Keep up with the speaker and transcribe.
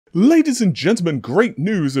Ladies and gentlemen, great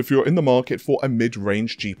news if you're in the market for a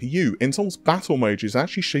mid-range GPU. Intel's Battlemage is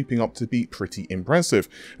actually shaping up to be pretty impressive,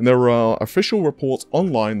 and there are official reports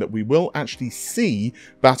online that we will actually see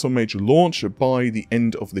Battlemage launch by the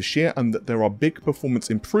end of this year, and that there are big performance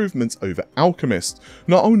improvements over Alchemist.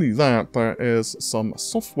 Not only that, there is some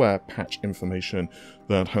software patch information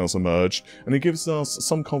that has emerged, and it gives us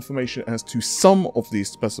some confirmation as to some of these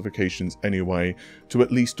specifications anyway, to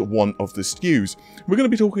at least one of the SKUs. We're going to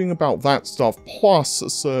be talking about that stuff, plus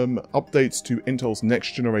some updates to Intel's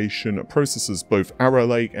next generation processors, both Arrow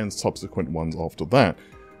Lake and subsequent ones after that.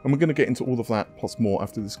 And we're going to get into all of that plus more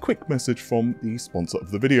after this quick message from the sponsor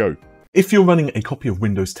of the video. If you're running a copy of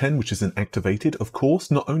Windows 10 which isn't activated, of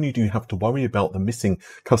course, not only do you have to worry about the missing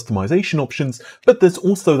customization options, but there's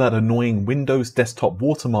also that annoying Windows desktop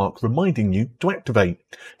watermark reminding you to activate.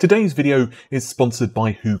 Today's video is sponsored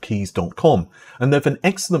by whokeys.com, and they have an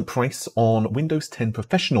excellent price on Windows 10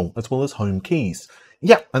 Professional as well as Home keys.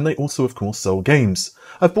 Yeah, and they also of course sell games.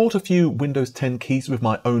 I've bought a few Windows 10 keys with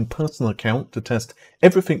my own personal account to test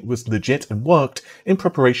everything was legit and worked in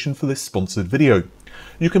preparation for this sponsored video.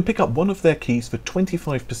 You can pick up one of their keys for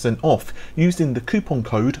 25% off using the coupon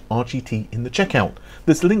code RGT in the checkout.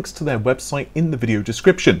 There's links to their website in the video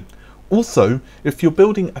description. Also, if you're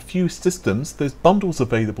building a few systems, there's bundles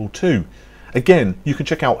available too. Again, you can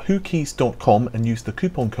check out whokeys.com and use the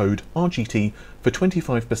coupon code RGT for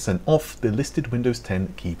 25% off the listed Windows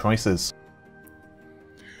 10 key prices.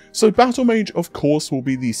 So Battlemage, of course, will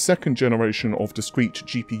be the second generation of discrete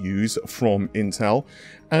GPUs from Intel,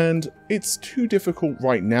 and it's too difficult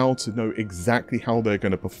right now to know exactly how they're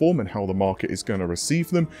going to perform and how the market is going to receive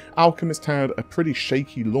them. Alchemist had a pretty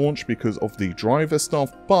shaky launch because of the driver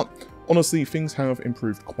stuff, but honestly, things have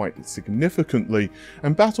improved quite significantly,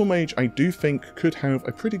 and Battlemage, I do think, could have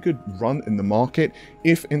a pretty good run in the market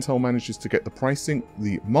if Intel manages to get the pricing,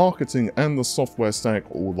 the marketing, and the software stack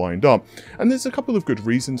all lined up. And there's a couple of good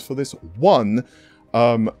reasons for this. One,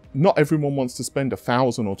 not everyone wants to spend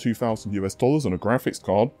 $1,000 or $2,000 US on a graphics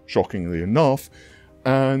card, shockingly enough.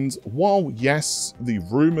 And while, yes, the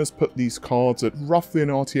rumors put these cards at roughly an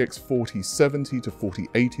RTX 4070 to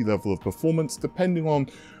 4080 level of performance, depending on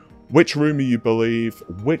which rumor you believe,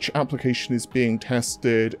 which application is being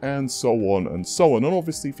tested, and so on and so on. And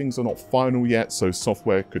obviously things are not final yet, so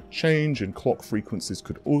software could change and clock frequencies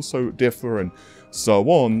could also differ and so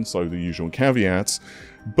on, so the usual caveats.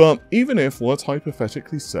 But even if, let's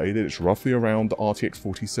hypothetically say that it's roughly around the RTX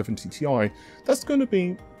 4070 Ti, that's going to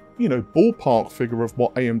be, you know, ballpark figure of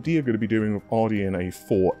what AMD are going to be doing with RDNA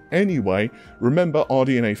 4 anyway. Remember,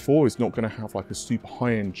 RDNA 4 is not going to have like a super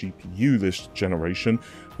high-end GPU this generation.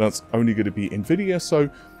 That's only going to be Nvidia, so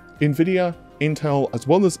Nvidia, Intel, as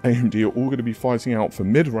well as AMD are all going to be fighting out for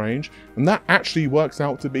mid-range, and that actually works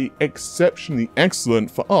out to be exceptionally excellent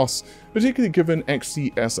for us, particularly given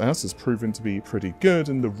XeSS has proven to be pretty good,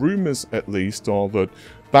 and the rumors at least are that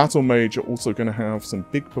Battlemage are also going to have some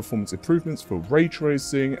big performance improvements for ray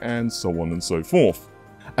tracing and so on and so forth.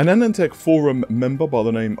 An AnandTech forum member by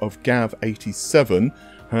the name of Gav87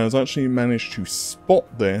 has actually managed to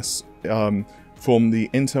spot this from the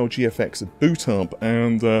Intel GFX boot up,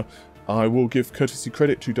 and I will give courtesy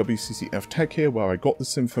credit to WCCF Tech here, where I got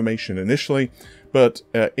this information initially, but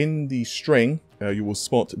in the string, you will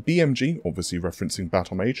spot BMG, obviously referencing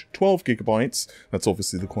Battlemage, 12 gigabytes, that's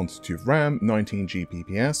obviously the quantity of RAM, 19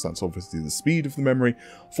 Gbps, that's obviously the speed of the memory,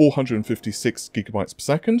 456 gigabytes per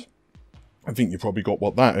second. I think you probably got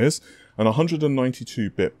what that is, and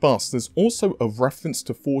 192-bit bus. There's also a reference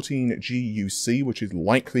to 14GUC, which is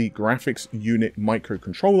likely graphics unit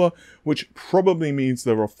microcontroller, which probably means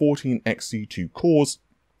there are 14 XE2 cores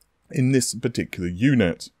in this particular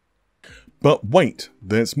unit. But wait,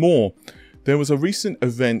 there's more. There was a recent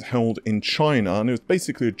event held in China, and it was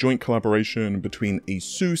basically a joint collaboration between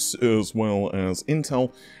ASUS as well as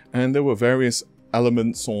Intel, and there were various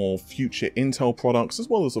elements of future Intel products, as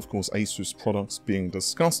well as, of course, ASUS products being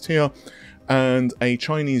discussed here. And a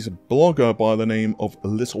Chinese blogger by the name of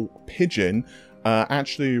Little Pigeon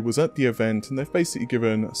actually was at the event, and they've basically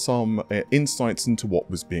given some insights into what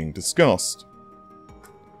was being discussed.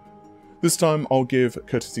 This time I'll give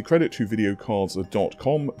courtesy credit to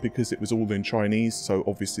videocards.com because it was all in Chinese, so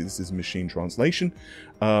obviously this is machine translation.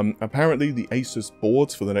 Apparently the ASUS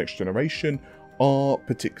boards for the next generation are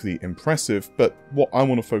particularly impressive, but what I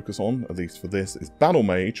want to focus on, at least for this, is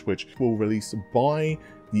Battlemage, which will release by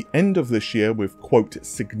the end of this year with, quote,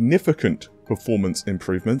 significant performance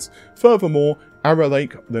improvements. Furthermore, Arrow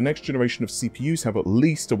Lake, the next generation of CPUs, have at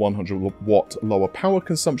least a 100 watt lower power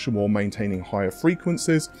consumption while maintaining higher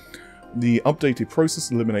frequencies. The updated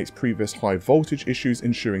process eliminates previous high voltage issues,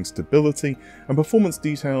 ensuring stability, and performance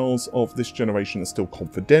details of this generation are still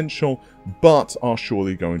confidential, but are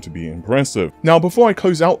surely going to be impressive. Now, before I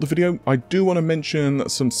close out the video, I do want to mention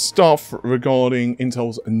some stuff regarding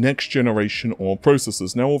Intel's next generation of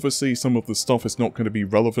processors. Now, obviously, some of the stuff is not going to be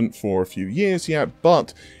relevant for a few years yet,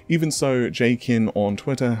 but even so, Jakin on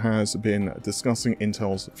Twitter has been discussing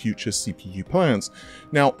Intel's future CPU plans.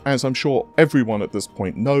 Now, as I'm sure everyone at this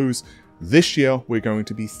point knows, this year we're going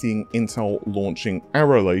to be seeing Intel launching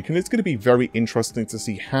Arrow Lake, and it's going to be very interesting to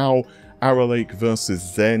see how Arrow Lake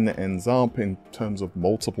versus Zen ends up in terms of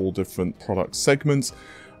multiple different product segments.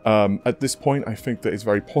 At this point, I think that it's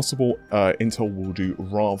very possible Intel will do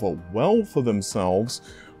rather well for themselves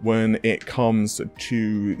when it comes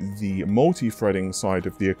to the multi-threading side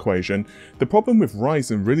of the equation. The problem with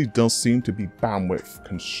Ryzen really does seem to be bandwidth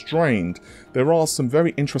constrained. There are some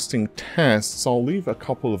very interesting tests. I'll leave a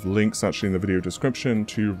couple of links actually in the video description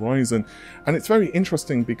to Ryzen, and it's very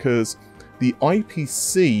interesting because the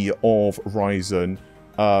IPC of Ryzen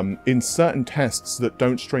in certain tests that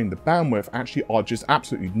don't strain the bandwidth actually are just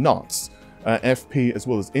absolutely nuts. FP as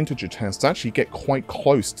well as integer tests actually get quite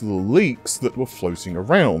close to the leaks that were floating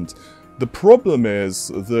around. The problem is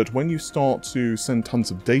that when you start to send tons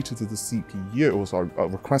of data to the CPU, or sorry,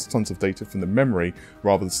 request tons of data from the memory,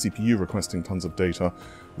 rather than the CPU requesting tons of data,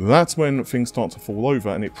 that's when things start to fall over,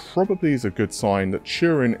 and it probably is a good sign that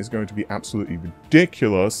Turing is going to be absolutely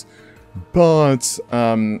ridiculous. But,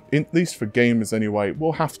 at least for gamers anyway,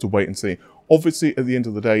 we'll have to wait and see. Obviously, at the end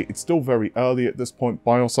of the day, it's still very early at this point.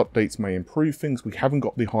 BIOS updates may improve things. We haven't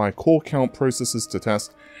got the higher core count processors to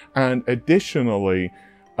test. And additionally,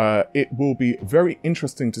 it will be very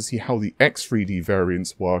interesting to see how the X3D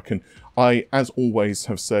variants work. And I, as always,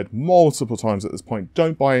 have said multiple times at this point,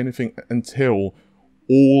 don't buy anything until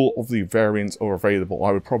all of the variants are available.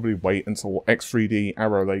 I would probably wait until X3D,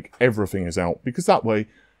 Arrow Lake, everything is out, because that way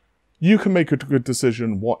you can make a good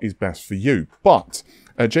decision what is best for you. But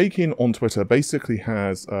Jakin on Twitter basically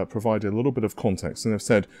has provided a little bit of context, and have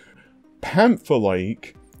said Panther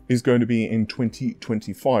Lake is going to be in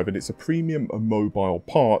 2025, and it's a premium mobile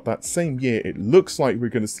part. That same year, it looks like we're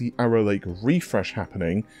going to see Arrow Lake refresh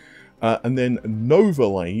happening, and then Nova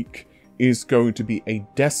Lake is going to be a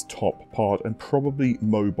desktop part and probably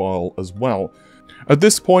mobile as well. At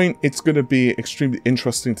this point, it's going to be extremely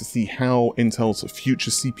interesting to see how Intel's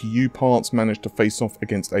future CPU parts manage to face off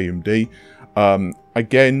against AMD.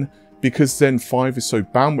 Again, because Zen 5 is so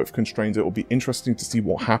bandwidth constrained, it will be interesting to see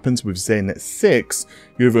what happens with Zen 6,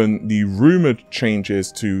 given the rumored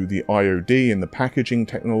changes to the IOD and the packaging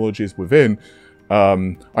technologies within.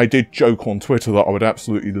 I did joke on Twitter that I would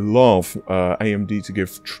absolutely love AMD to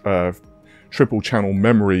give triple channel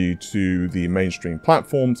memory to the mainstream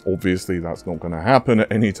platforms. Obviously, that's not going to happen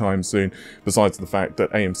at any time soon, besides the fact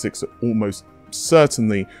that AM6 are almost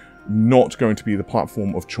certainly not going to be the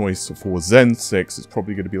platform of choice for Zen 6. It's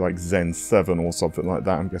probably going to be like Zen 7 or something like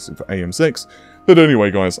that, I'm guessing, for AM6. But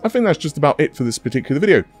anyway, guys, I think that's just about it for this particular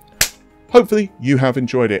video. Hopefully, you have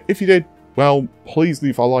enjoyed it. If you did, well, please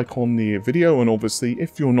leave a like on the video, and obviously,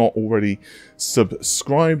 if you're not already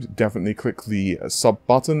subscribed, definitely click the sub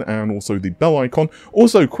button and also the bell icon.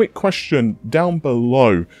 Also, quick question down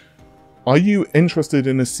below. Are you interested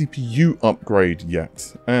in a CPU upgrade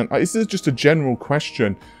yet? And this is just a general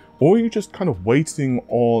question, or are you just kind of waiting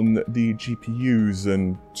on the GPUs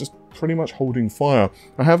and just pretty much holding fire?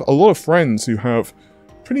 I have a lot of friends who have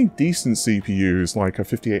pretty decent CPUs, like a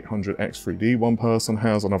 5800 X3D. One person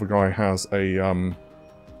has, another guy has a,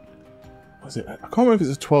 what is it? I can't remember if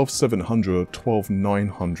it's a 12700 or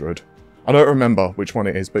 12900. I don't remember which one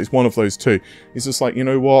it is, but it's one of those two. It's just like, you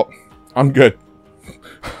know what? I'm good.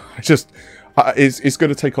 It's going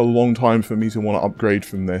to take a long time for me to want to upgrade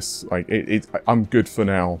from this. Like, I'm good for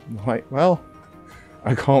now. Like, well,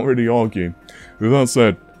 I can't really argue. With that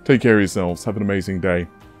said, take care of yourselves. Have an amazing day.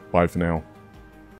 Bye for now.